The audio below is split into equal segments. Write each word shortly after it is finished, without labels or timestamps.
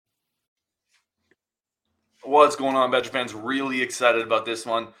What's going on, Badger fans? Really excited about this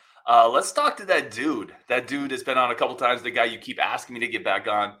one. Let's talk to that dude. That dude has been on a couple times. The guy you keep asking me to get back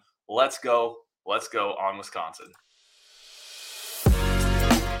on. Let's go. Let's go on Wisconsin.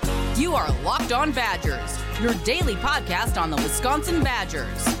 You are Locked On Badgers, your daily podcast on the Wisconsin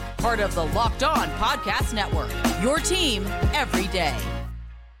Badgers. Part of the Locked On Podcast Network, your team every day.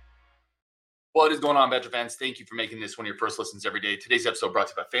 What is going on, Badger fans? Thank you for making this one of your first listens every day. Today's episode brought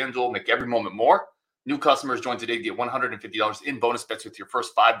to you by FanDuel. Make every moment more. New customers join today to get $150 in bonus bets with your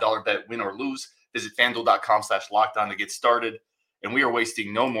first $5 bet, win or lose. Visit FanDuel.com/lockedon to get started. And we are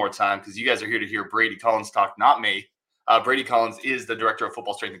wasting no more time because you guys are here to hear Brady Collins talk, not me. Brady Collins is the director of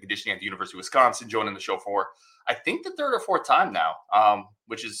football strength and conditioning at the University of Wisconsin, joining the show for, I think, the third or fourth time now,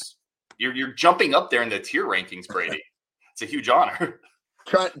 which is you're jumping up there in the tier rankings, Brady. It's a huge honor.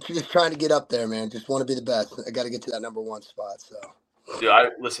 Just trying to get up there, man. Just want to be the best. I got to get to that number one spot. So, dude,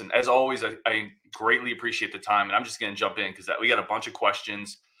 listen, as always, I greatly appreciate the time, and I'm just going to jump in because we got a bunch of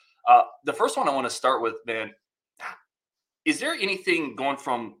questions. The first one I want to start with, man, is there anything going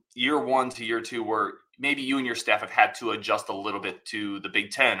from year one to year two where maybe you and your staff have had to adjust a little bit to the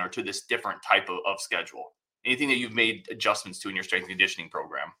Big Ten or to this different type of schedule? Anything that you've made adjustments to in your strength and conditioning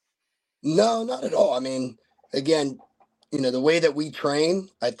program? No, not at all. I mean, again, the way that we train,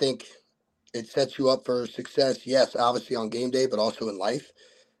 I think it sets you up for success. Yes, obviously on game day, but also in life.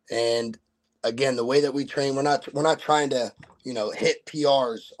 And again, the way that we train, we're not trying to, hit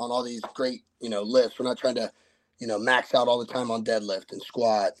PRs on all these great, lifts. We're not trying to, max out all the time on deadlift and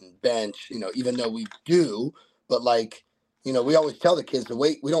squat and bench, even though we do, but we always tell the kids the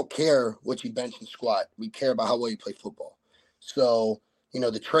weight, we don't care what you bench and squat. We care about how well you play football. So,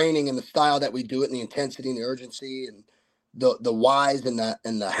 the training and the style that we do it and the intensity and the urgency and the whys and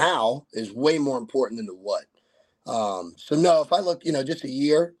the how is way more important than the what. So no, if I look, just a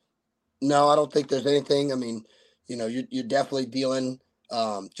year, no, I don't think there's anything. I mean, you're definitely dealing,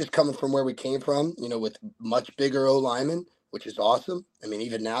 just coming from where we came from, with much bigger O linemen, which is awesome. I mean,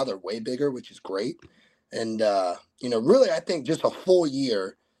 even now they're way bigger, which is great. And, really, I think just a full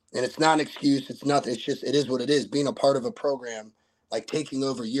year, and it's not an excuse. It's nothing. It's just, it is what it is. Being a part of a program, like taking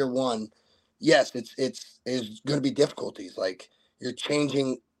over year one, yes, it's going to be difficulties. Like you're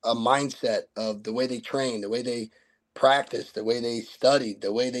changing a mindset of the way they train, the way they practice, the way they studied,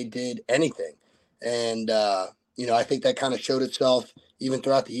 the way they did anything. And, I think that kind of showed itself even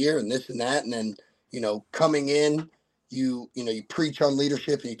throughout the year and this and that. And then, coming in, you preach on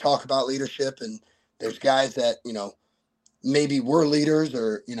leadership and you talk about leadership, and there's guys that, maybe were leaders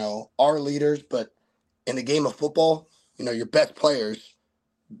or, are leaders, but in the game of football, your best players,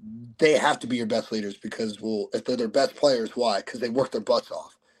 they have to be your best leaders because, if they're their best players, why? Because they work their butts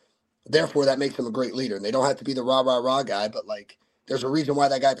off. Therefore, that makes them a great leader. And they don't have to be the rah, rah, rah guy, but there's a reason why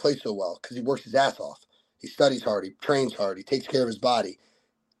that guy plays so well, because he works his ass off. He studies hard. He trains hard. He takes care of his body.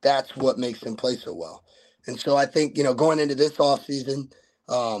 That's what makes him play so well. And so I think, going into this offseason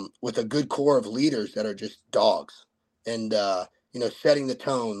with a good core of leaders that are just dogs and, setting the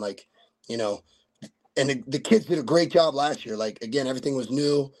tone, and the kids did a great job last year. Again, everything was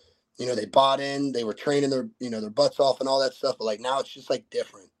new. They bought in. They were training their butts off and all that stuff. But now it's just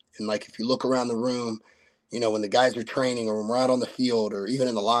different. And if you look around the room, when the guys are training or when we're out on the field or even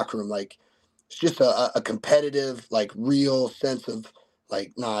in the locker room, it's just a competitive, real sense of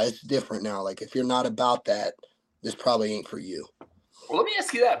nah, it's different now. If you're not about that, this probably ain't for you. Well, let me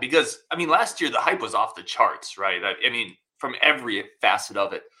ask you that because, last year the hype was off the charts, right? From every facet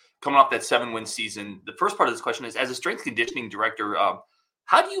of it. Coming off that 7-win season, the first part of this question is, as a strength conditioning director,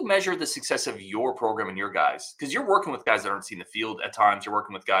 how do you measure the success of your program and your guys? Because you're working with guys that aren't seeing the field at times. You're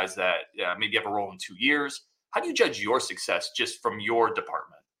working with guys that maybe have a role in 2 years. How do you judge your success just from your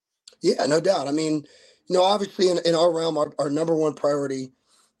department? Yeah, no doubt. Obviously in our realm, our number one priority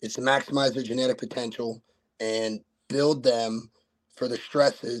is to maximize their genetic potential and build them for the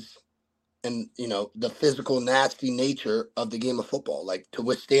stresses and, the physical nasty nature of the game of football, to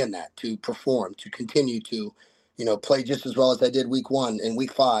withstand that, to perform, to continue to, play just as well as I did week 1 and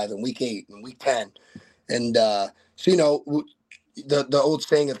week 5 and week 8 and week 10. And the old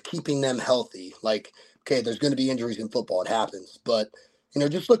saying of keeping them healthy, okay, there's going to be injuries in football. It happens. But,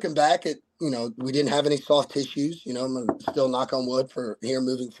 just looking back at, we didn't have any soft tissues, I'm going to still knock on wood for here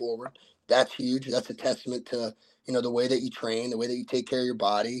moving forward. That's huge. That's a testament to, the way that you train, the way that you take care of your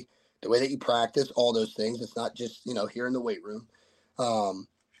body, the way that you practice, all those things. It's not just, here in the weight room.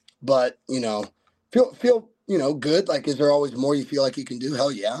 But, feel, good. Is there always more you feel like you can do?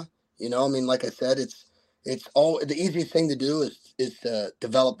 Hell yeah. Like I said, it's all the easiest thing to do is to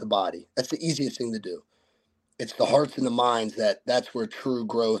develop the body. That's the easiest thing to do. It's the hearts and the minds that's where true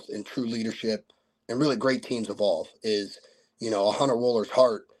growth and true leadership and really great teams evolve is, a Hunter Wooler's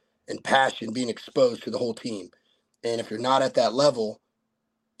heart and passion being exposed to the whole team. And if you're not at that level,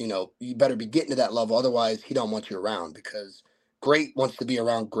 you better be getting to that level. Otherwise, he don't want you around, because great wants to be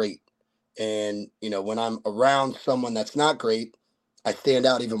around great. And, when I'm around someone that's not great, I stand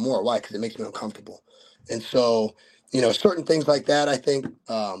out even more. Why? Because it makes me uncomfortable. And so, certain things like that, I think,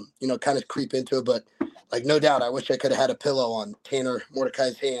 kind of creep into it. But, like, no doubt, I wish I could have had a pillow on Tanner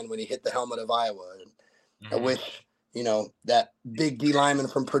Mordecai's hand when he hit the helmet of Iowa. And I wish, that big D lineman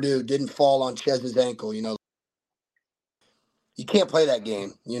from Purdue didn't fall on Chez's ankle. You can't play that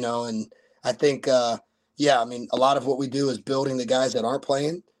game, and I think, a lot of what we do is building the guys that aren't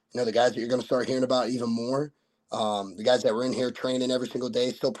playing, the guys that you're going to start hearing about even more. The guys that were in here training every single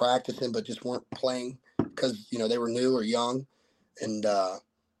day, still practicing, but just weren't playing because, they were new or young. And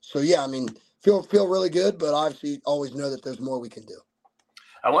feel really good, but obviously always know that there's more we can do.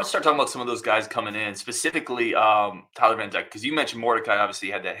 I want to start talking about some of those guys coming in, specifically Tyler Van Dyke, because you mentioned Mordecai obviously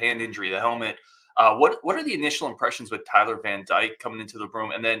had that hand injury, the helmet. What are the initial impressions with Tyler Van Dyke coming into the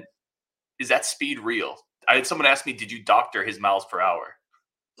room? And then is that speed real? I had someone ask me, did you doctor his miles per hour?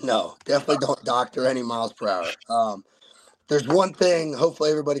 No, definitely don't doctor any miles per hour. There's one thing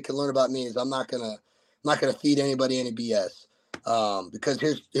hopefully everybody can learn about me is I'm not gonna feed anybody any BS. Because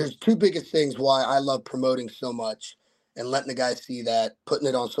here's two biggest things why I love promoting so much and letting the guys see that, putting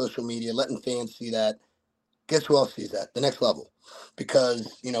it on social media, letting fans see that. Guess who else sees that? The next level.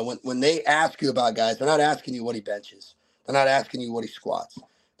 Because, when they ask you about guys, they're not asking you what he benches. They're not asking you what he squats.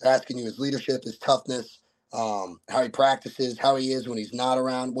 They're asking you his leadership, his toughness, how he practices, how he is when he's not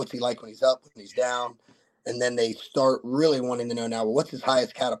around, what's he like when he's up, when he's down. And then they start really wanting to know now, well, what's his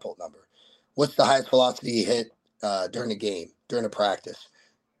highest catapult number? What's the highest velocity he hit during the game, during the practice,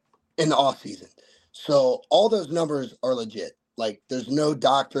 in the off season? So all those numbers are legit. Like, there's no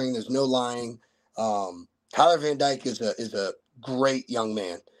doctoring, there's no lying. Tyler Van Dyke is a great young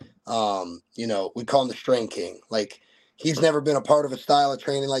man. We call him the strength king. Like, he's never been a part of a style of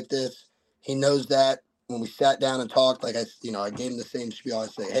training like this. He knows that. When we sat down and talked, like I gave him the same spiel. I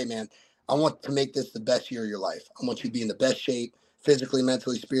say, hey man, I want to make this the best year of your life. I want you to be in the best shape, physically,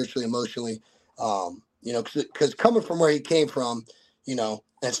 mentally, spiritually, emotionally. Because coming from where he came from, and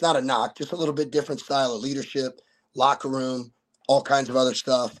it's not a knock, just a little bit different style of leadership, locker room, all kinds of other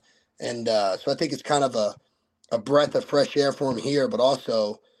stuff. And so I think it's kind of a breath of fresh air for him here, but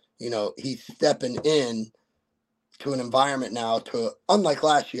also, he's stepping in to an environment now unlike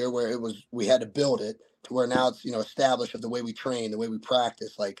last year where we had to build it to where now it's, established of the way we train, the way we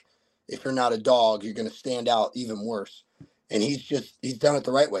practice. Like, if you're not a dog, you're going to stand out even worse. And he's done it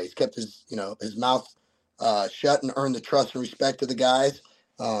the right way. He's kept his mouth shut and earned the trust and respect of the guys.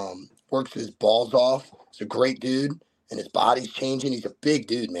 Works his balls off. He's a great dude. And his body's changing. He's a big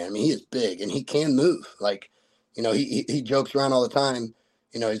dude, man. I mean, he is big, and he can move. Like, he jokes around all the time.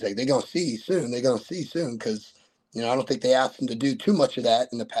 He's like, they're going to see soon. They're going to see soon because, I don't think they asked him to do too much of that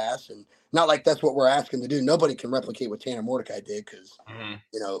in the past. And not like that's what we're asking to do. Nobody can replicate what Tanner Mordecai did because,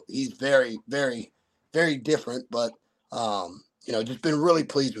 he's very, very, very different. But, just been really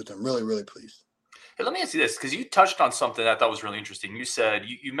pleased with him. Really, really pleased. Hey, let me ask you this, because you touched on something I thought was really interesting. You said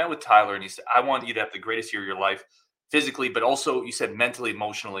you met with Tyler, and he said, I want you to have the greatest year of your life physically, but also you said mentally,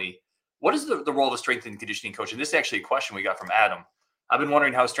 emotionally. What is the role of a strength and conditioning coach? And this is actually a question we got from Adam. I've been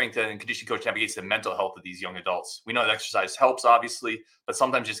wondering how a strength and conditioning coach navigates the mental health of these young adults. We know that exercise helps, obviously, but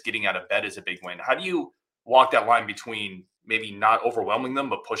sometimes just getting out of bed is a big win. How do you walk that line between maybe not overwhelming them,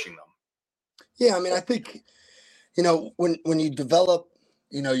 but pushing them? Yeah, I mean, I think, when you develop,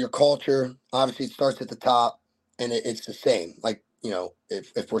 your culture, obviously it starts at the top, and it's the same. Like,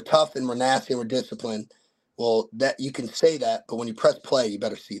 if we're tough and we're nasty and we're disciplined, well, that you can say that, but when you press play, you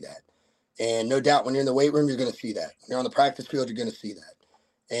better see that. And no doubt when you're in the weight room, you're going to see that. When you're on the practice field, you're going to see that.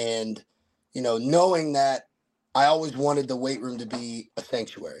 And, knowing that I always wanted the weight room to be a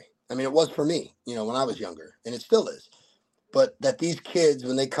sanctuary. I mean, it was for me, when I was younger, and it still is. But that these kids,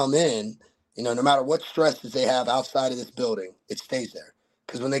 when they come in, no matter what stresses they have outside of this building, it stays there.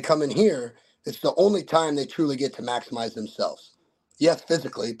 Because when they come in here, it's the only time they truly get to maximize themselves. Yes,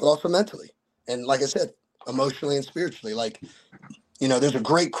 physically, but also mentally. And like I said, emotionally and spiritually. Like, there's a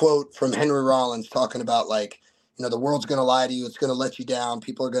great quote from Henry Rollins talking about, like, the world's going to lie to you. It's going to let you down.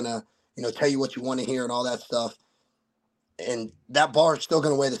 People are going to, tell you what you want to hear and all that stuff. And that bar is still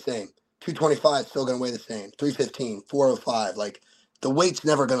going to weigh the same. 225 is still going to weigh the same. 315, 405. Like, the weight's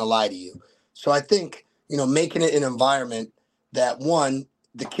never going to lie to you. So I think, making it an environment that, one,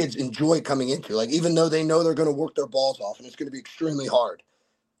 the kids enjoy coming into. Like, even though they know they're going to work their balls off and it's going to be extremely hard.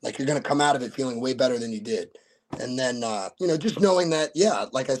 Like, you're going to come out of it feeling way better than you did. And then, just knowing that, yeah,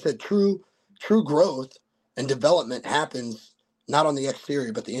 like I said, true true growth and development happens not on the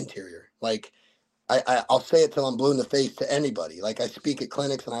exterior, but the interior. Like, I'll say it till I'm blue in the face to anybody. Like, I speak at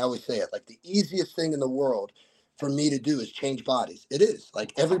clinics and I always say it, like, the easiest thing in the world for me to do is change bodies. It is.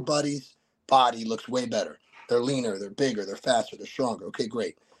 Like, everybody's body looks way better. They're leaner, they're bigger, they're faster, they're stronger. Okay,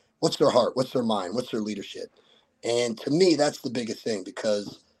 great. What's their heart? What's their mind? What's their leadership? And to me, that's the biggest thing,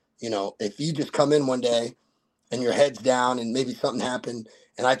 because, if you just come in one day and your head's down and maybe something happened,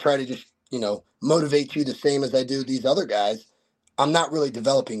 and I try to just, motivate you the same as I do these other guys, I'm not really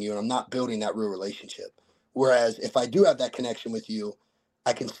developing you and I'm not building that real relationship. Whereas if I do have that connection with you,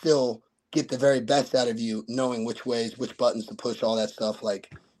 I can still get the very best out of you, knowing which ways, which buttons to push, all that stuff.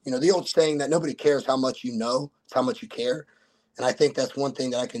 Like, the old saying that nobody cares how much you know, it's how much you care. And I think that's one thing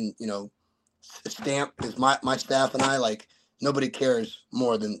that I can, stamp, is my staff and I, like, nobody cares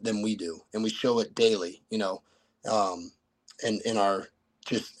more than we do. And we show it daily, in our,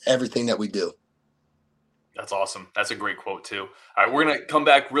 just everything that we do. That's awesome. That's a great quote too. All right, we're going to come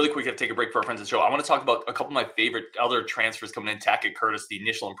back really quick. I have to take a break for our friends of the show. I want to talk about a couple of my favorite other transfers coming in. Tackett Curtis, the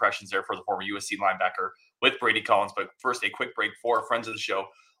initial impressions there for the former USC linebacker with Brady Collins. But first, a quick break for our friends of the show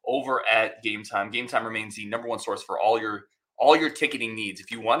over at Game Time. Game Time remains the number one source for all your ticketing needs.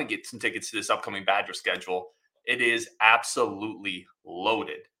 If you want to get some tickets to this upcoming Badger schedule, it is absolutely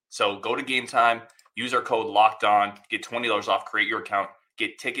loaded. So go to Game Time, use our code Locked On, get $20 off, create your account,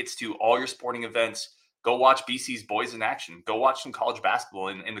 get tickets to all your sporting events. Go watch BC's boys in action. Go watch some college basketball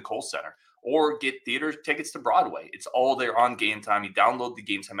in the Kohl Center, or get theater tickets to Broadway. It's all there on Game Time. You download the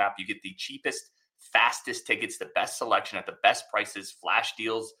Game Time app. You get the cheapest, fastest tickets, the best selection at the best prices, flash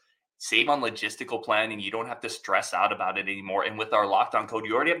deals, save on logistical planning. You don't have to stress out about it anymore. And with our Locked On code,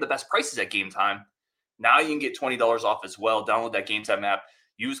 you already have the best prices at Game Time. Now you can get $20 off as well. Download that Game Time app.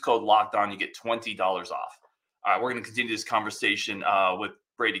 Use code Locked On. You get $20 off. All right, we're going to continue this conversation with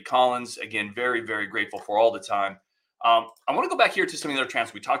Brady Collins. Again, very, very grateful for all the time. I want to go back here to some of the other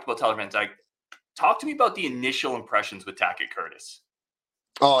transfers. We talked about Tyler Van Dyke. Talk to me about the initial impressions with Tackett Curtis.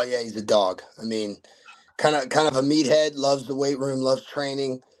 Oh yeah, he's a dog. I mean, kind of a meathead, loves the weight room, loves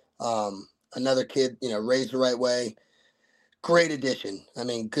training. Another kid, raised the right way. Great addition. I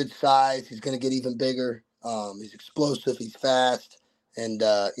mean, good size. He's going to get even bigger. He's explosive. He's fast. And,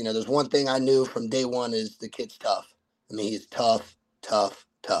 there's one thing I knew from day one is the kid's tough. I mean, he's tough.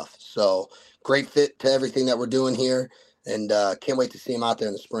 So great fit to everything that we're doing here, and can't wait to see him out there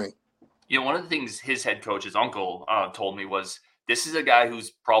in the spring. One of the things his head coach, his uncle, told me was this is a guy who's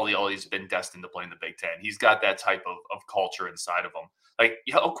probably always been destined to play in the Big Ten. He's got that type of culture inside of him. Like,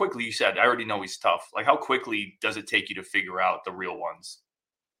 how quickly, you said, I already know he's tough. Like, how quickly does it take you to figure out the real ones?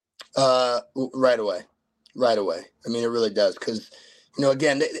 Right away. I mean, it really does, because,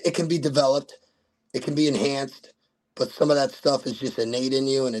 again, it can be developed, it can be enhanced. But some of that stuff is just innate in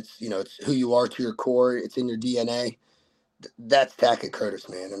you, and it's who you are to your core. It's in your DNA. That's Tackett Curtis,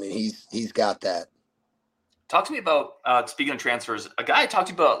 man. I mean, he's got that. Talk to me about, speaking of transfers, a guy I talked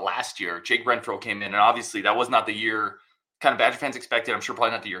to you about last year, Jake Renfro, came in, and obviously that was not the year kind of Badger fans expected. I'm sure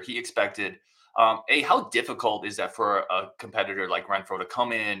probably not the year he expected. How difficult is that for a competitor like Renfro to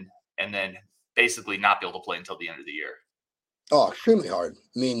come in and then basically not be able to play until the end of the year? Oh, extremely hard.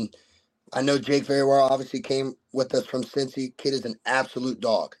 I mean, I know Jake very well. Obviously came with us from Cincy. Kid is an absolute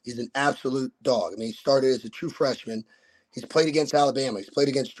dog. He's an absolute dog. I mean, he started as a true freshman. He's played against Alabama. He's played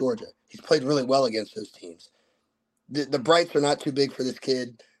against Georgia. He's played really well against those teams. The brights are not too big for this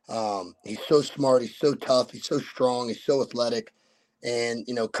kid. He's so smart. He's so tough. He's so strong. He's so athletic. And,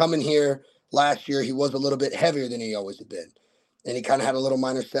 coming here last year, he was a little bit heavier than he always had been. And he kind of had a little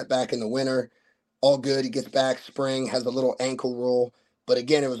minor setback in the winter. All good. He gets back spring, has a little ankle roll. But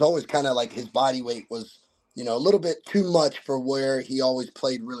again, it was always kind of like his body weight was, a little bit too much for where he always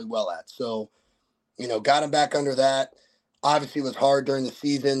played really well at. So, got him back under that. Obviously, it was hard during the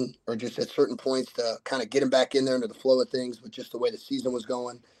season, or just at certain points, to kind of get him back in there into the flow of things with just the way the season was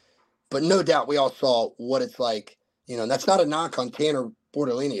going. But no doubt we all saw what it's like. And that's not a knock on Tanner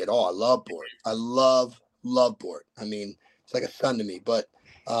Bortolini at all. I love Bort. I love Bort. I mean, it's like a son to me. But,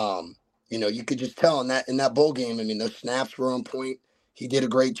 you could just tell in that bowl game, I mean, those snaps were on point. He did a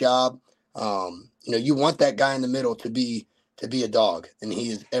great job. You want that guy in the middle to be a dog, and he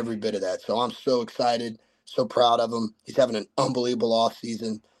is every bit of that. So I'm so excited, so proud of him. He's having an unbelievable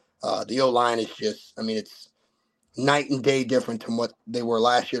offseason. The O-line is just, I mean, it's night and day different from what they were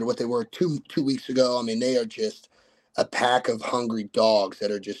last year to what they were two weeks ago. I mean, they are just a pack of hungry dogs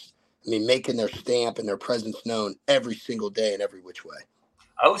that are just, making their stamp and their presence known every single day in every which way.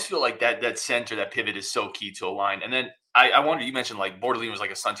 I always feel like that center, that pivot is so key to a line. And then I wonder, you mentioned like Bortolini was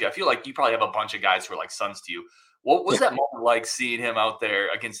like a son to you. I feel like you probably have a bunch of guys who are like sons to you. What was that moment like seeing him out there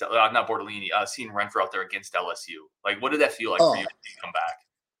against not Bortolini, seeing Renfro out there against LSU? Like, what did that feel like for you to come back?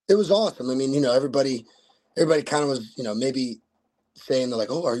 It was awesome. I mean, everybody kind of was, maybe saying they're like,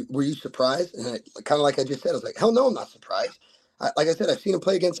 "Oh, were you surprised?" And kind of like I just said, I was like, "Hell no, I'm not surprised." Like I said, I've seen him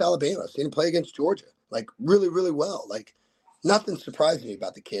play against Alabama. I've seen him play against Georgia, like really, really well. Like nothing surprised me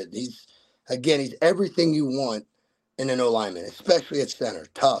about the kid. He's everything you want in an O lineman, especially at center.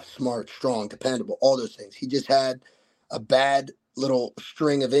 Tough, smart, strong, dependable, all those things. He just had a bad little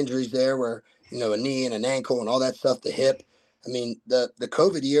string of injuries there where, a knee and an ankle and all that stuff, the hip. I mean, the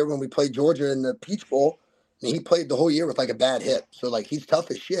COVID year when we played Georgia in the Peach Bowl, I mean, he played the whole year with like a bad hip. So like he's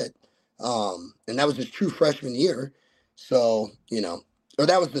tough as shit. And that was his true freshman year. So, or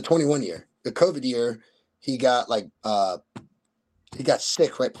that was the 21 year. The COVID year, he got he got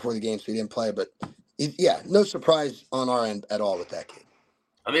sick right before the game, so he didn't play. But no surprise on our end at all with that kid.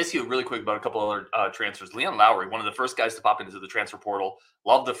 Let me ask you really quick about a couple other transfers. Leon Lowry, one of the first guys to pop into the transfer portal.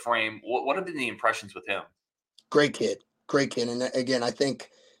 Love the frame. What have been the impressions with him? Great kid. And again, I think,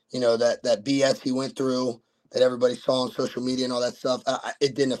 that BS he went through that everybody saw on social media and all that stuff,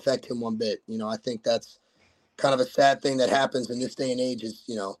 it didn't affect him one bit. I think that's kind of a sad thing that happens in this day and age is,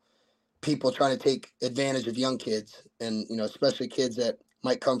 people trying to take advantage of young kids and, especially kids that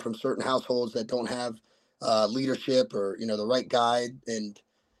might come from certain households that don't have leadership or, the right guide. And,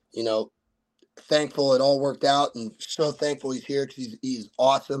 thankful it all worked out and so thankful he's here because he's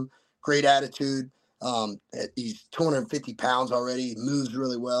awesome. Great attitude. He's 250 pounds already. He moves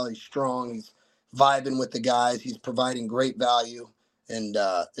really well. He's strong. He's vibing with the guys. He's providing great value. And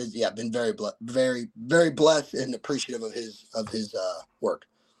been very, very blessed and appreciative of his work.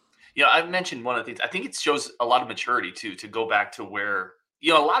 I've mentioned one of the things. I think it shows a lot of maturity too to go back to where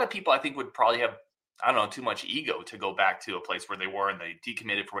a lot of people I think would probably have too much ego to go back to a place where they were and they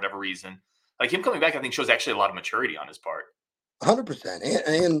decommitted for whatever reason. Like him coming back, I think shows actually a lot of maturity on his part. 100%,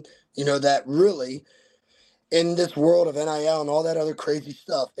 and that really in this world of NIL and all that other crazy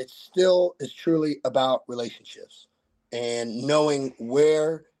stuff, it still is truly about relationships and knowing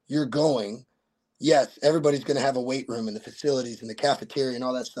where you're going. Yes, everybody's going to have a weight room and the facilities and the cafeteria and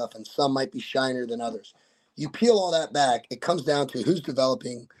all that stuff, and some might be shinier than others. You peel all that back, it comes down to who's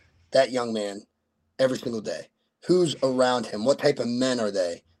developing that young man every single day, who's around him, what type of men are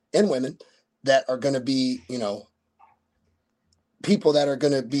they, and women that are going to be, people that are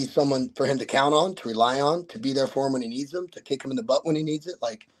going to be someone for him to count on, to rely on, to be there for him when he needs them, to kick him in the butt when he needs it.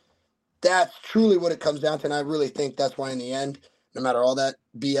 Like, that's truly what it comes down to. And I really think that's why in the end, no matter all that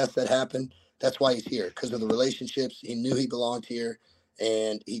BS that happened, that's why he's here, because of the relationships. He knew he belonged here,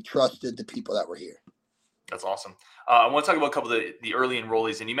 and he trusted the people that were here. That's awesome. I want to talk about a couple of the early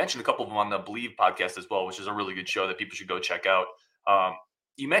enrollees, and you mentioned a couple of them on the Believe podcast as well, which is a really good show that people should go check out.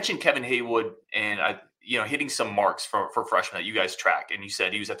 You mentioned Kevin Haywood and hitting some marks for freshmen that you guys track, and you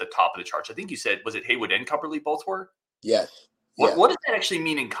said he was at the top of the charts. I think you said, was it Haywood and Cumberly both were? Yes. What does that actually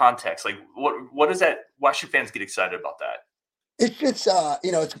mean in context? Like, what does that? Why should fans get excited about that? It's just,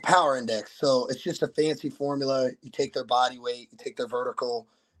 it's a power index. So it's just a fancy formula. You take their body weight, you take their vertical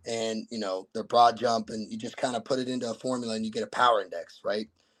and, their broad jump, and you just kind of put it into a formula and you get a power index, right?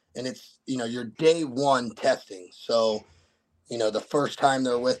 And it's, your day one testing. So, the first time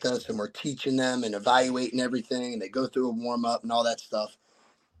they're with us and we're teaching them and evaluating everything and they go through a warm up and all that stuff.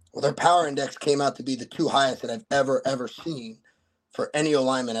 Well, their power index came out to be the two highest that I've ever seen for any O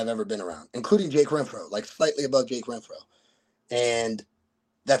lineman I've ever been around, including Jake Renfro, like slightly above Jake Renfro. And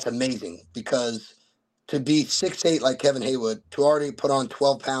that's amazing because to be 6'8" like Kevin Haywood, to already put on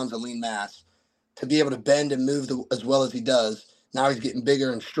 12 pounds of lean mass, to be able to bend and move as well as he does, now he's getting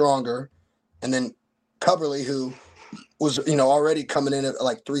bigger and stronger. And then Cumberly, who was, already coming in at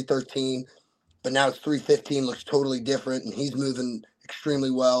like 313, but now it's 315, looks totally different. And he's moving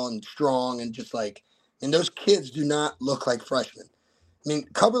extremely well and strong and just like, and those kids do not look like freshmen. I mean,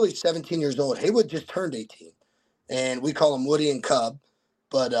 Cumberly's 17 years old. Haywood just turned 18. And we call them Woody and Cub.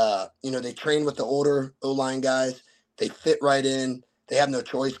 But, they train with the older O-line guys. They fit right in. They have no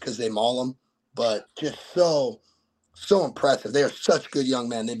choice because they maul them. But just so impressive. They are such good young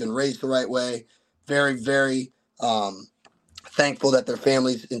men. They've been raised the right way. Very, very thankful that their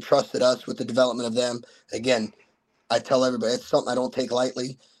families entrusted us with the development of them. Again, I tell everybody, it's something I don't take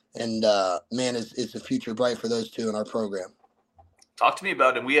lightly. And, man, is the future bright for those two in our program. Talk to me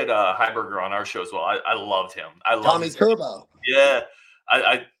about him. We had Heiberger on our show as well. I loved him. I love Tommy Turbo. Yeah.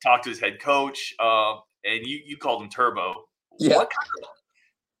 I talked to his head coach, and you called him Turbo. Yeah. What kind of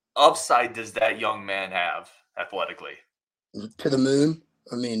upside does that young man have athletically? To the moon.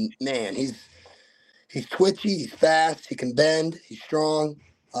 I mean, man, he's twitchy, he's fast, he can bend, he's strong.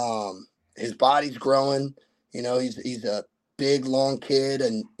 His body's growing. He's a big, long kid,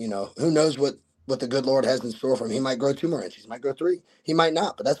 and who knows what the good Lord has in store for him. He might grow 2 more inches, he might grow 3, he might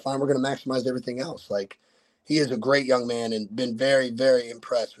not, but that's fine. We're going to maximize everything else. Like, he is a great young man, and been very, very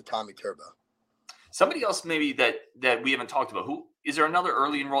impressed with Tommy Turbo. Somebody else maybe that we haven't talked about. Who is there? Another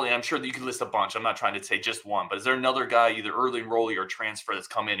early enrollee? I'm sure that you could list a bunch. I'm not trying to say just one, but is there another guy, either early enrollee or transfer, that's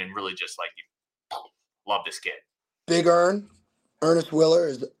come in and really just like, you love this kid? Big Ernest Willer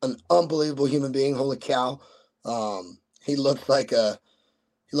is an unbelievable human being. Holy cow. He looks like a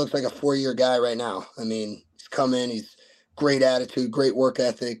 4-year guy right now. I mean, he's come in, he's great attitude, great work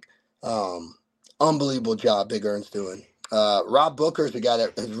ethic. Unbelievable job Big Ern's doing. Rob Booker is a guy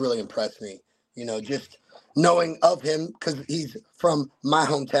that has really impressed me. Just knowing of him, because he's from my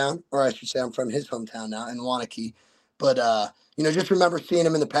hometown, or I should say I'm from his hometown now in Wanakee. But, just remember seeing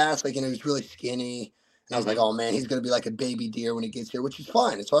him in the past, like, he was really skinny. And I was like, oh, man, he's going to be like a baby deer when he gets here, which is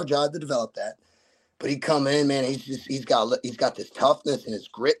fine. It's our job to develop that. But he come in, man, he's got this toughness and his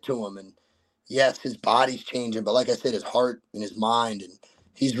grit to him. And, yes, his body's changing. But like I said, his heart and his mind, and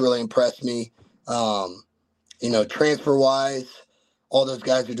he's really impressed me. Transfer-wise, all those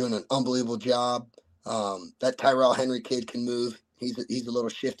guys are doing an unbelievable job. That Tyrell Henry kid can move. He's a little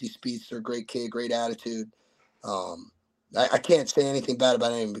shifty speedster, great kid, great attitude. I can't say anything bad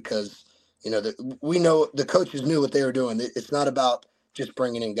about him because, we know the coaches knew what they were doing. It's not about just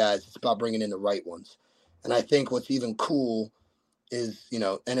bringing in guys. It's about bringing in the right ones. And I think what's even cool is,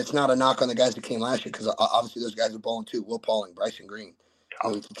 and it's not a knock on the guys that came last year, because obviously those guys are balling too. Will Pauling, Bryson Green.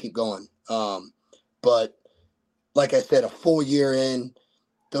 We can keep going. But like I said, a full year in,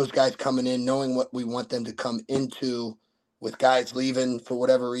 those guys coming in, knowing what we want them to come into, with guys leaving for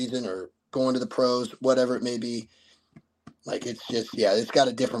whatever reason or going to the pros, whatever it may be. Like, it's just, it's got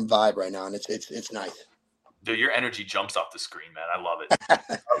a different vibe right now, and it's nice. Dude, your energy jumps off the screen, man. I love it.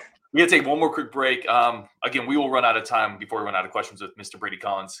 We got to take one more quick break. Again, we will run out of time before we run out of questions with Mr. Brady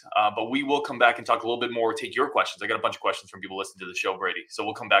Collins. But we will come back and talk a little bit more, take your questions. I got a bunch of questions from people listening to the show, Brady. So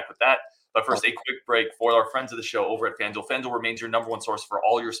we'll come back with that. But first, a quick break for our friends of the show over at FanDuel. FanDuel remains your number one source for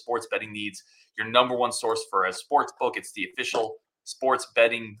all your sports betting needs. Your number one source for a sports book. It's the official sports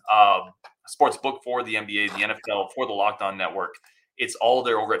betting sports book for the NBA, the NFL, for the Locked On Network. It's all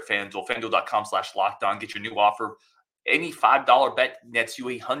there over at FanDuel. FanDuel.com/lockedon. Get your new offer. Any $5 bet nets you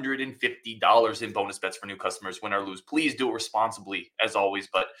 $150 in bonus bets for new customers, win or lose. Please do it responsibly, as always,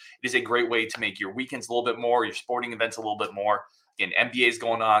 but it is a great way to make your weekends a little bit more, your sporting events a little bit more. Again, NBA is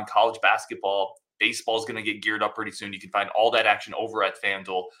going on, college basketball, baseball is going to get geared up pretty soon. You can find all that action over at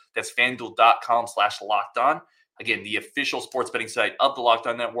FanDuel. That's FanDuel.com/lockedon. Again, the official sports betting site of the Locked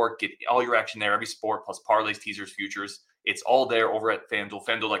On Network. Get all your action there, every sport, plus parlays, teasers, futures. It's all there over at FanDuel,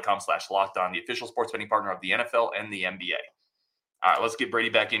 FanDuel.com/lockedon, the official sports betting partner of the NFL and the NBA. All right, let's get Brady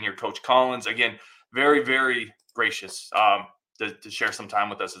back in here. Coach Collins, again, very, very gracious to share some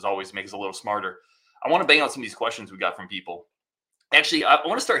time with us, as always, make us a little smarter. I want to bang out some of these questions we got from people. Actually, I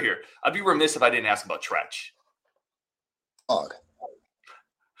want to start here. I'd be remiss if I didn't ask about Tretch. Dog.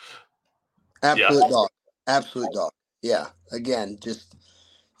 Absolute dog. Absolute dog. Yeah. Again, just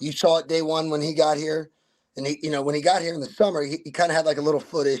you saw it day one when he got here. And he, when he got here in the summer, he kind of had like a little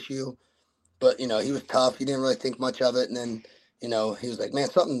foot issue, but he was tough. He didn't really think much of it. And then, he was like, man,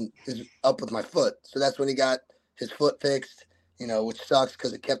 something is up with my foot. So that's when he got his foot fixed, which sucks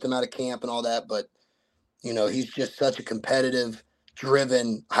because it kept him out of camp and all that. But, he's just such a competitive,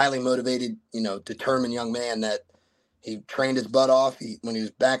 driven, highly motivated, determined young man that he trained his butt off. When he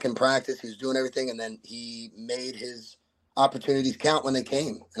was back in practice, he was doing everything. And then he made his opportunities count when they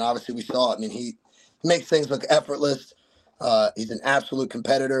came. And obviously we saw it. I mean, he makes things look effortless. He's an absolute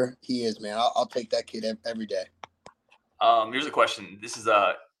competitor. He is, man. I'll take that kid every day. Here's a question. This is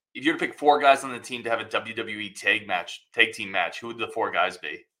if you were to pick 4 guys on the team to have a WWE tag team match, who would the 4 guys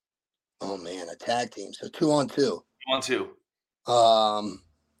be? Oh man, a tag team. So 2-on-2. 2-on-2.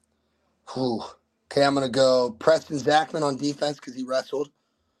 Okay, I'm gonna go Preston Zachman on defense because he wrestled,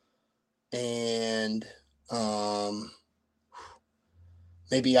 and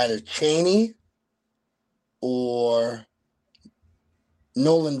maybe either Cheney or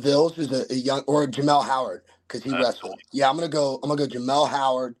Nolan Vills, who's a young, or Jamel Howard because he wrestled. Yeah, I'm gonna go Jamel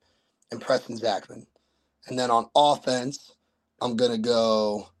Howard and Preston Zachman, and then on offense, I'm gonna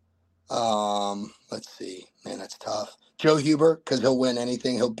go. Let's see, man, that's tough. Joe Huber because he'll win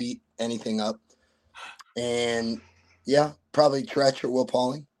anything, he'll beat anything up, and yeah, probably Tretch or Will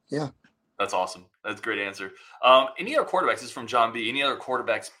Pauling. Yeah, that's awesome. That's a great answer. Any other quarterbacks? This is from John B. Any other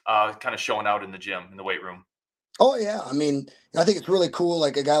quarterbacks kind of showing out in the gym, in the weight room? Oh, yeah. I mean, I think it's really cool,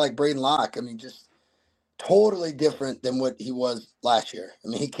 like a guy like Braden Locke. I mean, just totally different than what he was last year. I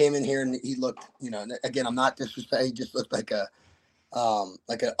mean, he came in here and he looked, again, I'm not disrespecting. He just looked like an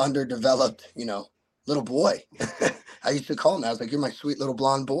underdeveloped, little boy. I used to call him that. I was like, "You're my sweet little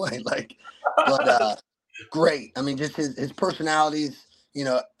blonde boy." But great. I mean, just his personality's,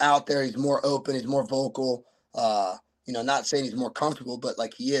 out there. He's more open. He's more vocal. Not saying he's more comfortable, but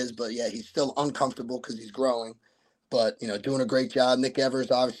like he is. But yeah, he's still uncomfortable because he's growing. But doing a great job. Nick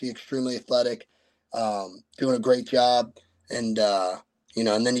Evers, obviously extremely athletic, doing a great job. And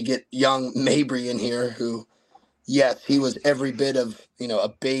and then you get young Mabry in here, who, yes, he was every bit of a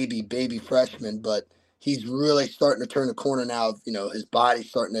baby freshman, but he's really starting to turn the corner now. Of, his body's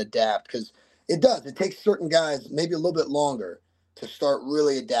starting to adapt, because it does. It takes certain guys maybe a little bit longer to start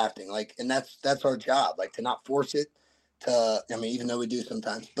really adapting. Like, and that's our job. Like, to not force it. I mean, even though we do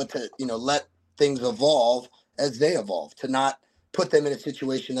sometimes, but to let things evolve as they evolve. To not put them in a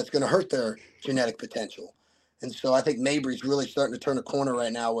situation that's going to hurt their genetic potential. And so I think Mabry's really starting to turn a corner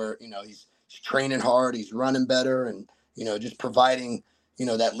right now, where he's training hard, he's running better, and just providing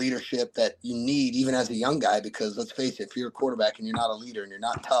that leadership that you need even as a young guy, because let's face it, if you're a quarterback and you're not a leader and you're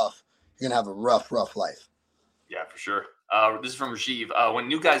not tough, you're gonna have a rough life. Yeah, for sure. This is from Rajiv. When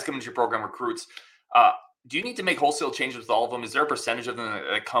new guys come into your program, recruits, do you need to make wholesale changes with all of them? Is there a percentage of them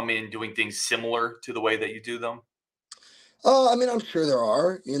that come in doing things similar to the way that you do them? I mean, I'm sure there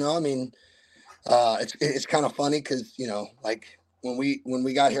are. It's kind of funny because like when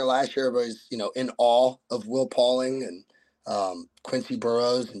we got here last year, everybody's in awe of Will Pauling and Quincy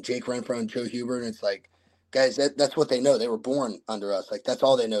Burrows and Jake Renfro and Joe Hubert, and it's like, guys, that's what they know. They were born under us. Like, that's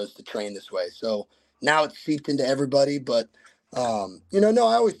all they know is to train this way. So now it's seeped into everybody. But no,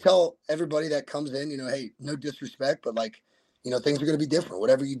 I always tell everybody that comes in, hey, no disrespect, but like, things are going to be different.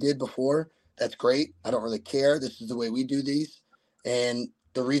 Whatever you did before, that's great. I don't really care. This is the way we do these, and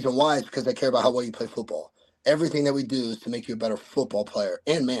the reason why is because I care about how well you play football. Everything that we do is to make you a better football player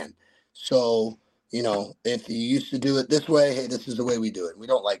and man. So, if you used to do it this way, hey, this is the way we do it. We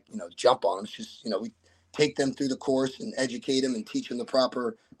don't jump on them. It's just, we take them through the course and educate them and teach them the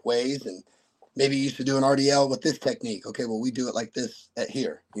proper ways. And maybe you used to do an RDL with this technique. Okay, well, we do it like this at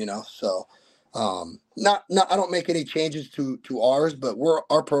here, So I don't make any changes to ours, but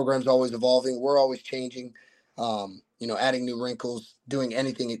our program's always evolving. We're always changing. Adding new wrinkles, doing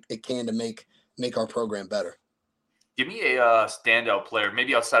anything it can to make our program better. Give me a standout player,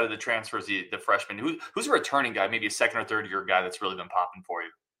 maybe outside of the transfers, the freshman. Who's a returning guy, maybe a second or third year guy that's really been popping for you?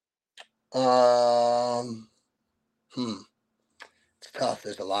 It's tough.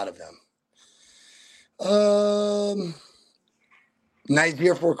 There's a lot of them.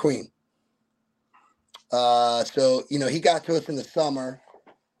 Nizier for Queen. So he got to us in the summer,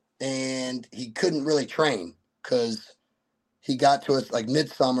 and he couldn't really train because he got to us like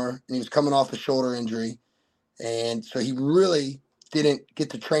midsummer, and he was coming off a shoulder injury. And so he really didn't get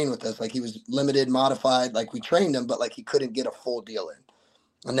to train with us. Like, he was limited, modified. Like, we trained him, but like he couldn't get a full deal in.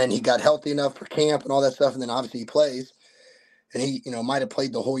 And then he got healthy enough for camp and all that stuff. And then obviously he plays, and he, might have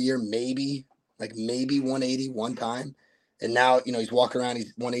played the whole year, maybe 180 one time. And now, he's walking around,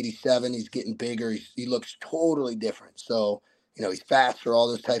 he's 187. He's getting bigger. He looks totally different. So, he's faster, all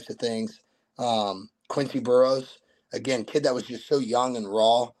those types of things. Quincy Burrows, again, kid that was just so young and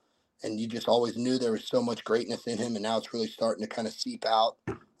raw, and you just always knew there was so much greatness in him, and now it's really starting to kind of seep out.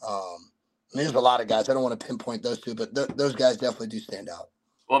 There's a lot of guys. I don't want to pinpoint those two, but those guys definitely do stand out.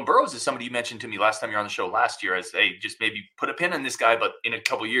 Well, and Burrows is somebody you mentioned to me last time you were on the show last year as, hey, just maybe put a pin on this guy, but in a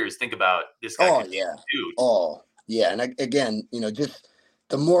couple of years, think about this guy. Oh, yeah. Dude. Oh, yeah. And again, just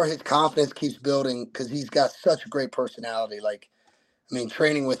the more his confidence keeps building, because he's got such a great personality. Like, I mean,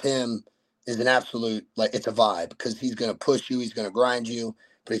 training with him is an absolute, like, it's a vibe, because he's going to push you. He's going to grind you,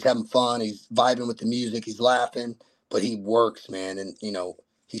 but he's having fun. He's vibing with the music. He's laughing, but he works, man. And,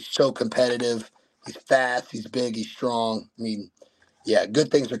 he's so competitive. He's fast. He's big. He's strong. I mean, yeah,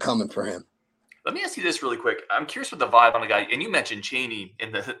 good things are coming for him. Let me ask you this really quick. I'm curious what the vibe on a guy, and you mentioned Cheney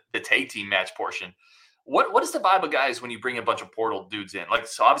in the tag team match portion. What is the vibe of guys when you bring a bunch of portal dudes in? Like,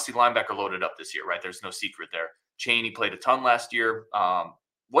 so obviously linebacker loaded up this year, right? There's no secret there. Cheney played a ton last year.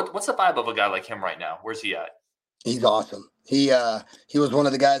 What's the vibe of a guy like him right now? Where's he at? He's awesome. He was one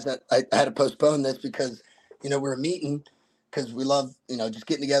of the guys that I had to postpone this because, we're meeting because we love, just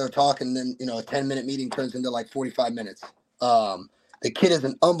getting together, talking, and then, a 10-minute meeting turns into like 45 minutes. The kid is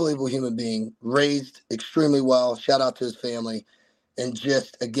an unbelievable human being, raised extremely well. Shout out to his family. And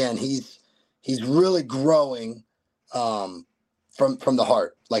just, again, he's really growing from the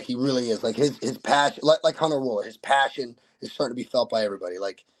heart. Like, he really is. Like, his passion, like Hunter Wooler, his passion is starting to be felt by everybody.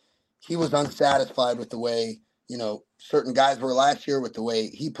 Like, he was unsatisfied with the way, certain guys were last year, with the way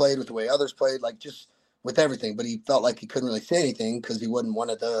he played, with the way others played. Like, just with everything, but he felt like he couldn't really say anything because he wasn't one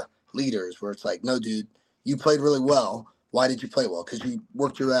of the leaders where it's like, no, dude, you played really well. Why did you play well? Because you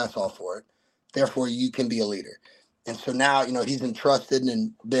worked your ass off for it. Therefore, you can be a leader. And so now, he's entrusted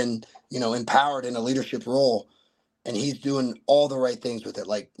and been, empowered in a leadership role, and he's doing all the right things with it.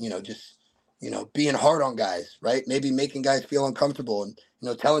 Like, just, being hard on guys, right? Maybe making guys feel uncomfortable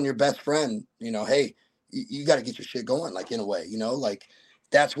and, telling your best friend, hey, you got to get your shit going, like in a way, like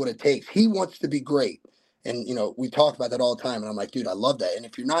that's what it takes. He wants to be great. And, we talk about that all the time. And I'm like, dude, I love that. And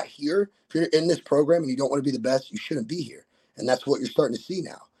if you're not here, if you're in this program and you don't want to be the best, you shouldn't be here. And that's what you're starting to see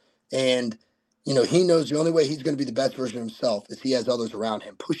now. And, he knows the only way he's going to be the best version of himself is he has others around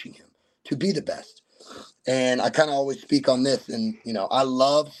him pushing him to be the best. And I kind of always speak on this. And, I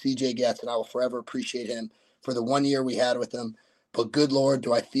love CJ Getz, and I will forever appreciate him for the 1 year we had with him. But good Lord,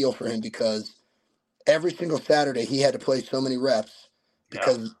 do I feel for him, because every single Saturday he had to play so many reps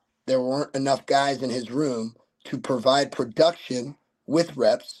because there weren't enough guys in his room to provide production with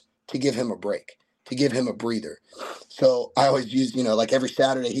reps to give him a break, to give him a breather. So I always use, like every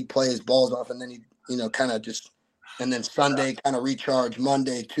Saturday he'd play his balls off, and then he'd, kind of just, and then Sunday kind of recharge,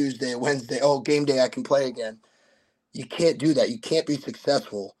 Monday, Tuesday, Wednesday, oh, game day, I can play again. You can't do that. You can't be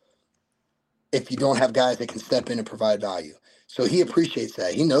successful if you don't have guys that can step in and provide value. So he appreciates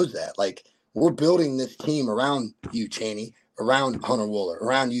that. He knows that. Like, we're building this team around you, Chaney, around Hunter Wooler,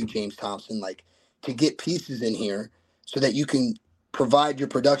 around you, James Thompson, like, to get pieces in here so that you can provide your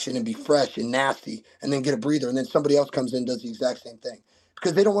production and be fresh and nasty and then get a breather. And then somebody else comes in and does the exact same thing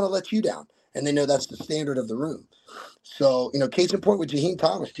because they don't want to let you down. And they know that's the standard of the room. So, case in point with Jaheim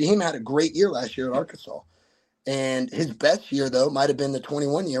Thomas. Jaheim had a great year last year at Arkansas. And his best year, though, might have been the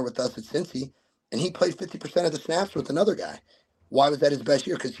 21 year with us at Cincy. And he played 50% of the snaps with another guy. Why was that his best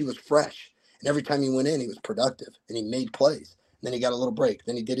year? Because he was fresh. And every time he went in, he was productive. And he made plays. And then he got a little break.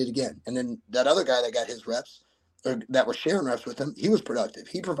 Then he did it again. And then that other guy that got his reps, or that was sharing reps with him, he was productive.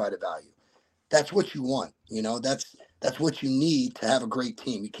 He provided value. That's what you want. That's what you need to have a great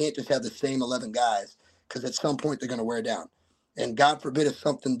team. You can't just have the same 11 guys, because at some point they're going to wear down. And God forbid if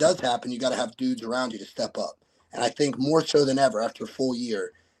something does happen, you got to have dudes around you to step up. And I think more so than ever after a full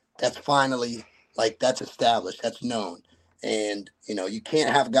year, that's finally, like, that's established, that's known. And, you can't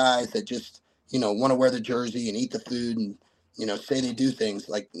have guys that just, want to wear the jersey and eat the food and, say they do things.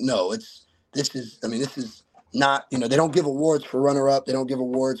 Like, no, this is not, they don't give awards for runner up. They don't give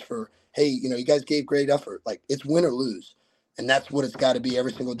awards for, hey, you guys gave great effort. Like, it's win or lose. And that's what it's got to be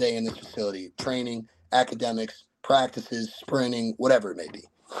every single day in this facility: training, academics, practices, sprinting, whatever it may be.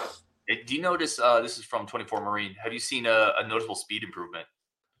 Do you notice, this is from 24 Marine, have you seen a noticeable speed improvement?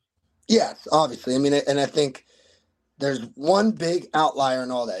 Yes, obviously. I mean, and I think there's one big outlier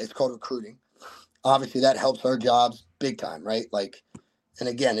in all that. It's called recruiting. Obviously, that helps our jobs big time, right? Like, and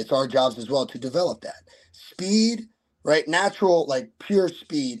again, it's our jobs as well to develop that. Speed, right? Natural, like pure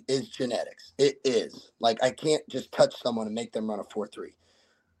speed is genetics. It is. Like, I can't just touch someone and make them run a 4.3.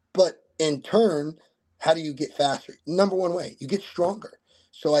 But in turn, how do you get faster? Number one way, you get stronger.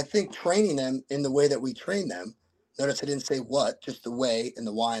 So I think training them in the way that we train them, notice I didn't say what, just the way and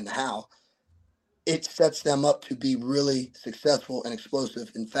the why and the how, it sets them up to be really successful and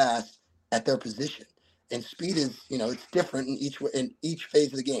explosive and fast at their position. And speed is, it's different in each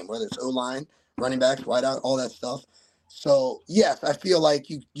phase of the game, whether it's O-line, running backs, wideout, all that stuff. So, yes, I feel like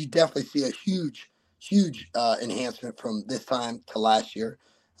you definitely see a huge enhancement from this time to last year.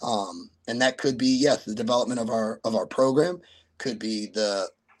 And that could be, yes, the development of our program, could be the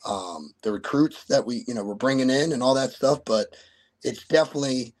recruits that we're bringing in and all that stuff. But it's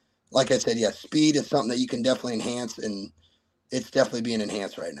definitely, like I said, yes, speed is something that you can definitely enhance, and it's definitely being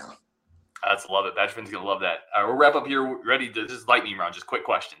enhanced right now. I just love it. Badger fans going to love that. All right, we'll wrap up here. Ready? This is lightning round. Just quick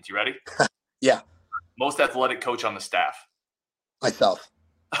questions. You ready? Yeah. Most athletic coach on the staff? Myself.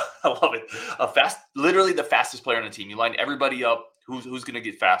 I love it. Literally the fastest player on the team. You line everybody up. Who's going to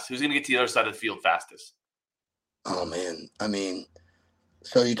get fast? Who's going to get to the other side of the field fastest? Oh, man. I mean,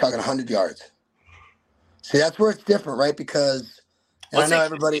 so you're talking 100 yards. See, that's where it's different, right? Because I know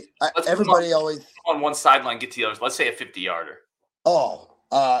everybody always on one sideline get to the other. Let's say a 50-yarder. Oh,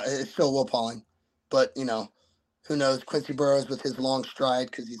 it's still Will Pauling, but who knows? Quincy Burrows with his long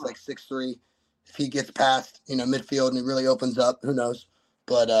stride, because he's like 6'3". If he gets past midfield and he really opens up, who knows?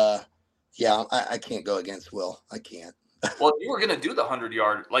 But yeah, I can't go against Will. I can't. Well, if you were going to do the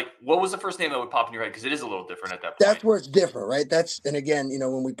 100-yard, like, what was the first name that would pop in your head? Because it is a little different at that point. That's where it's different, right? And again,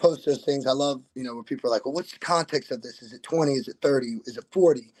 when we post those things, I love, where people are like, well, what's the context of this? Is it 20? Is it 30? Is it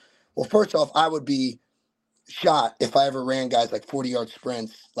 40? Well, first off, I would be shot if I ever ran guys like 40-yard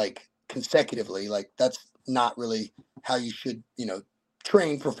sprints, like consecutively. Like, that's not really how you should,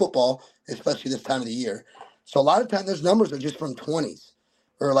 train for football, especially this time of the year. So a lot of time those numbers are just from 20s.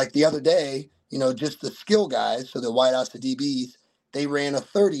 Or like the other day, just the skill guys, so the wideouts, the DBs, they ran a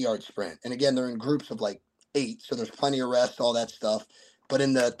 30-yard sprint. And again, they're in groups of like 8, so there's plenty of rest, all that stuff. But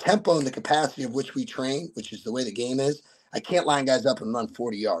in the tempo and the capacity of which we train, which is the way the game is, I can't line guys up and run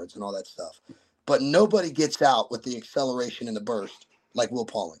 40 yards and all that stuff. But nobody gets out with the acceleration and the burst like Will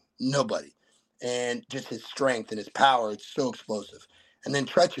Pauling. Nobody. And just his strength and his power, it's so explosive. And then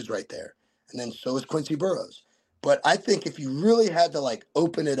Tretch is right there. And then so is Quincy Burrows. But I think if you really had to like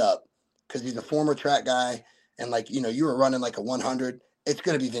open it up, because he's a former track guy, and like, you were running like a 100, it's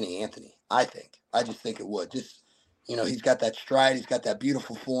going to be Vinny Anthony, I think. I just think it would. Just, he's got that stride. He's got that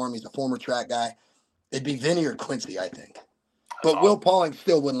beautiful form. He's a former track guy. It'd be Vinny or Quincy, I think. But awesome. Will Pauling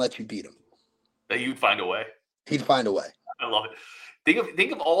still wouldn't let you beat him. That you'd find a way. He'd find a way. I love it.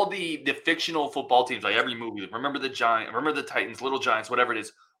 Think of all the fictional football teams, like every movie. Remember the Giants, remember the Titans, Little Giants, whatever it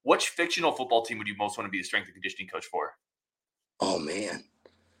is. Which fictional football team would you most want to be a strength and conditioning coach for? Oh, man.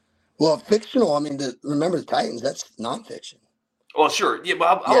 Well, fictional, remember the Titans, that's nonfiction. Well, sure. Yeah, but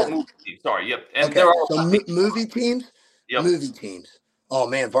how about movie teams? Sorry, yep. And okay. There are movie teams? Yep. Movie teams. Oh,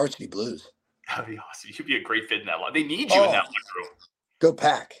 man, Varsity Blues. That'd be awesome. You'd be a great fit in that line. They need you in that locker room. Go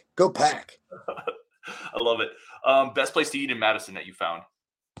Pack. Go Pack. I love it. Best place to eat in Madison that you found?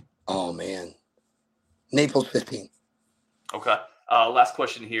 Oh, man. Naples 15. Okay. Last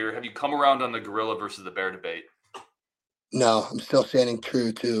question here. Have you come around on the gorilla versus the bear debate? No, I'm still standing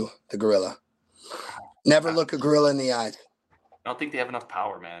true to the gorilla. Never look a gorilla in the eyes. I don't think they have enough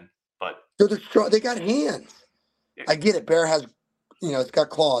power, man. But they're strong. They got hands. Yeah. I get it. Bear has, it's got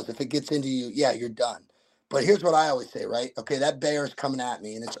claws. If it gets into you, yeah, you're done. But here's what I always say, right? Okay, that bear is coming at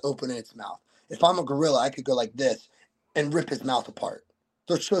me and it's opening its mouth. If I'm a gorilla, I could go like this and rip his mouth apart.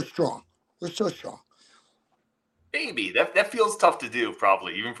 They're so strong. They're so strong. Maybe that feels tough to do,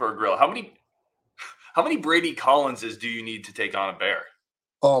 probably even for a gorilla. How many Brady Collinses do you need to take on a bear?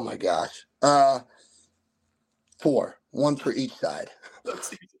 Oh my gosh, 4, 1 for each side.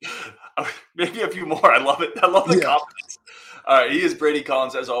 Maybe a few more. I love it. I love the confidence. All right, he is Brady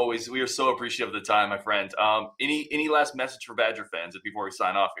Collins as always. We are so appreciative of the time, my friend. Any last message for Badger fans before we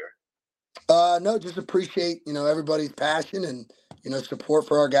sign off here? No, just appreciate everybody's passion and support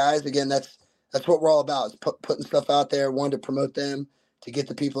for our guys. Again, that's what we're all about, is putting stuff out there, to promote them, to get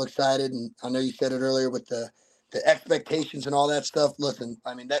the people excited. And I know you said it earlier with the expectations and all that stuff. Listen,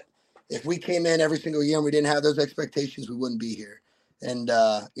 that if we came in every single year and we didn't have those expectations, we wouldn't be here. And,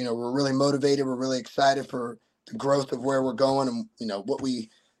 we're really motivated. We're really excited for the growth of where we're going and, what we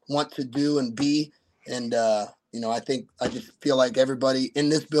want to do and be. And, I just feel like everybody in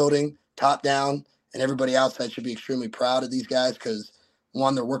this building, top down, and everybody outside should be extremely proud of these guys because,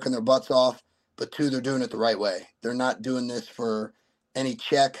 1, they're working their butts off, but 2, they're doing it the right way. They're not doing this for any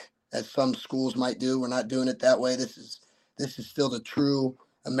check, as some schools might do. We're not doing it that way. This is still the true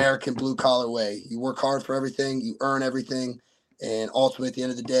American blue-collar way. You work hard for everything. You earn everything. And ultimately, at the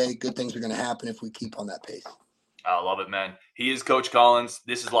end of the day, good things are going to happen if we keep on that pace. I love it, man. He is Coach Collins.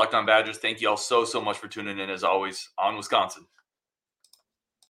 This is Locked On Badgers. Thank you all so much for tuning in, as always, on Wisconsin.